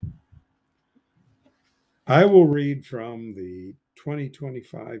I will read from the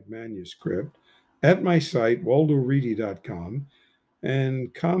 2025 manuscript at my site, waldoreedy.com,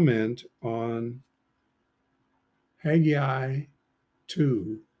 and comment on Haggai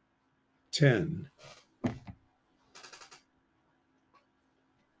 2:10.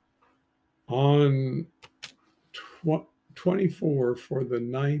 On 24 for the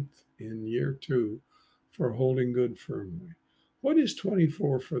ninth in year 2 for holding good firmly. What is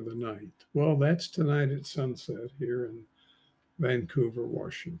 24 for the ninth? Well, that's tonight at sunset here in Vancouver,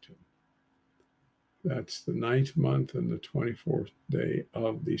 Washington. That's the ninth month and the 24th day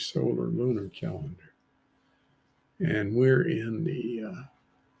of the solar lunar calendar. And we're in the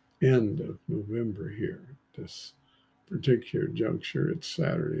end of November here. This particular juncture, it's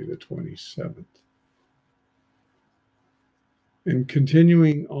Saturday the 27th. And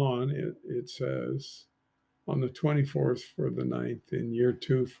continuing on, it says, on the 24th for the ninth in year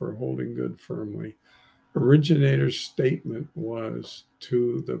 2 for holding good firmly, originator's statement was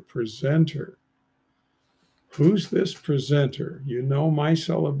to the presenter. Who's this presenter? You know my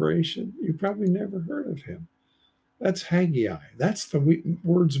celebration? You probably never heard of him. That's Haggai. That's the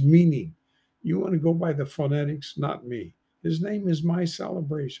word's meaning. You want to go by the phonetics, not me. His name is my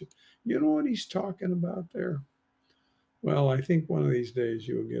celebration. You know what he's talking about there? Well, I think one of these days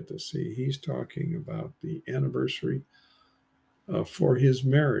you'll get to see. He's talking about the anniversary for his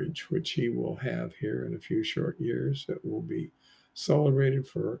marriage, which he will have here in a few short years. It will be celebrated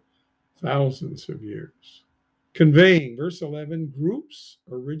for thousands of years. Conveying, verse 11, groups,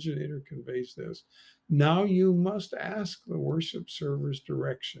 originator conveys this. Now you must ask the worship server's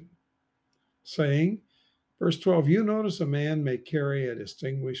direction, saying, verse 12, you notice a man may carry a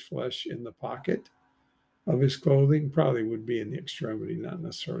distinguished flesh in the pocket of his clothing, probably would be in the extremity, not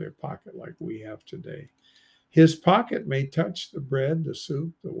necessarily a pocket like we have today. His pocket may touch the bread, the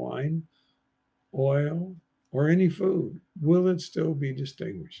soup, the wine, oil, or any food. Will it still be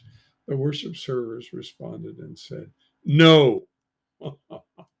distinguished? The worship servers responded and said, no.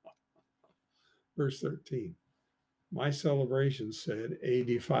 Verse 13, my celebration said, a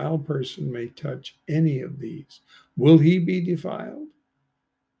defiled person may touch any of these. Will he be defiled?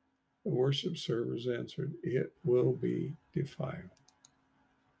 The worship servers answered, it will be defiled.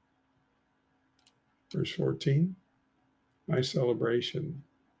 Verse 14, my celebration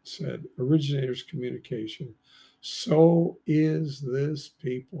said, originator's communication, so is this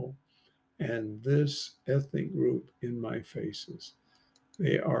people and this ethnic group in my faces.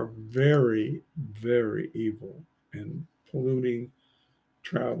 They are very, very evil, and polluting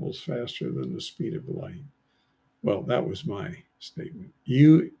travels faster than the speed of light. Well, that was my statement.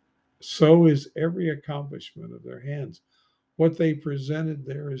 So is every accomplishment of their hands. What they presented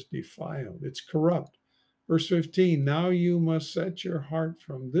there is defiled. It's corrupt. Verse 15, now you must set your heart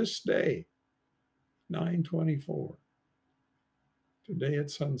from this day, 9/24, today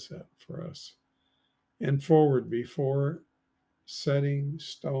at sunset for us, and forward before setting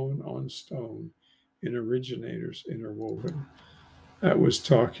stone on stone in originators interwoven. That was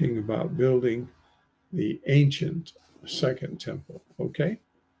talking about building the ancient second temple, okay?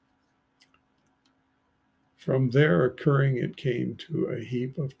 From there occurring, it came to a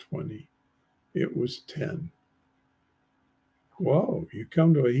heap of 20. It was 10. Whoa, you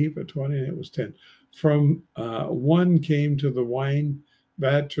come to a heap of 20 and it was 10. From one came to the wine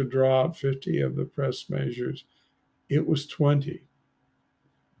vat to draw out 50 of the press measures. It was 20.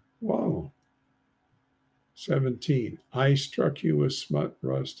 Whoa. 17. I struck you with smut,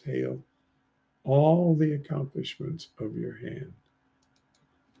 rust, hail, all the accomplishments of your hand.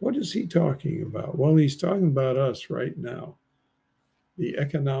 What is he talking about? Well, he's talking about us right now. The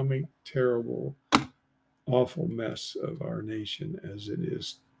economic, terrible, awful mess of our nation as it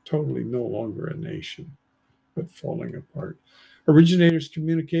is totally no longer a nation, but falling apart. Originator's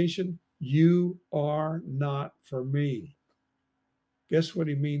communication, you are not for me. Guess what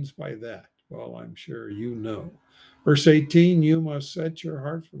he means by that? Well, I'm sure you know. Verse 18, you must set your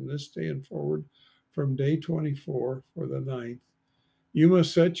heart from this day and forward from day 24 for the ninth. You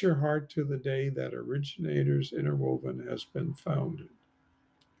must set your heart to the day that Originators Interwoven has been founded.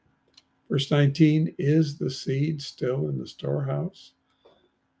 Verse 19, is the seed still in the storehouse?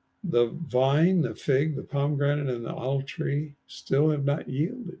 The vine, the fig, the pomegranate, and the olive tree still have not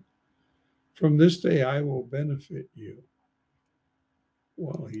yielded. From this day I will benefit you.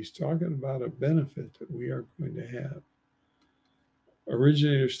 Well, he's talking about a benefit that we are going to have.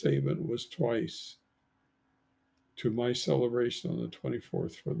 Originator statement was twice to my celebration on the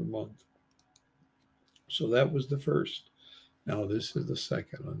 24th for the month. So that was the first. Now this is the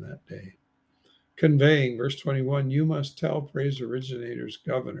second on that day. Conveying, verse 21, you must tell praise originator's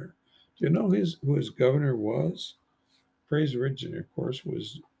governor Do you know who his governor was? Praise originator, of course,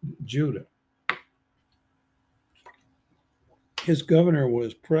 was Judah. His governor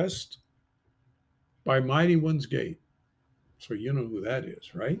was pressed by mighty one's gate. So you know who that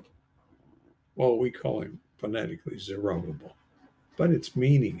is, right? Well, we call him phonetically Zerubbabel, but its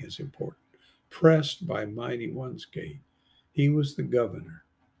meaning is important. Pressed by mighty one's gate. He was the governor.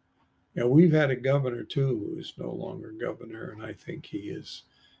 Now, we've had a governor too who is no longer governor, and I think he is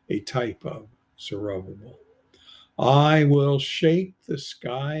a type of Zerubbabel. I will shake the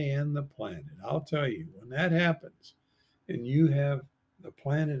sky and the planet. I'll tell you, when that happens and you have the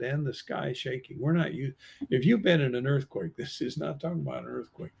planet and the sky shaking, we're not you. If you've been in an earthquake, this is not talking about an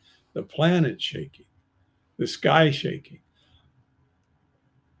earthquake. The planet shaking, the sky shaking.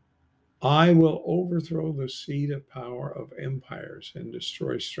 I will overthrow the seat of power of empires and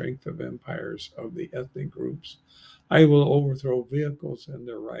destroy strength of empires of the ethnic groups. I will overthrow vehicles and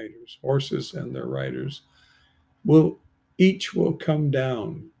their riders, horses and their riders. Each will come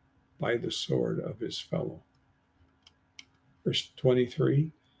down by the sword of his fellow. Verse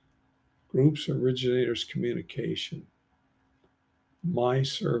 23, groups, originators, communication. My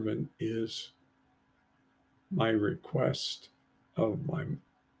servant is my request of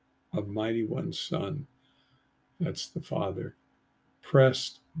mighty one's son. That's the Father.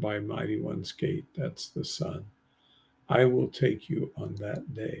 Pressed by mighty one's gate. That's the Son. I will take you on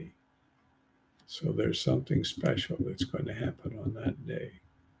that day. So there's something special that's going to happen on that day.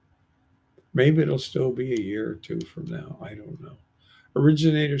 Maybe it'll still be a year or two from now. I don't know.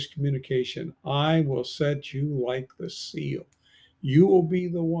 Originators communication. I will set you like the seal. You will be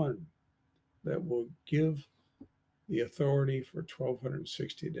the one that will give the authority for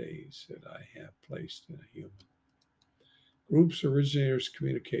 1260 days that I have placed in a human. Groups, originators,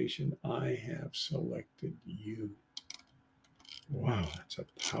 communication. I have selected you. Wow, that's a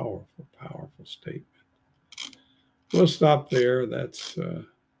powerful, powerful statement. We'll stop there. That's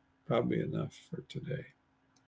probably enough for today.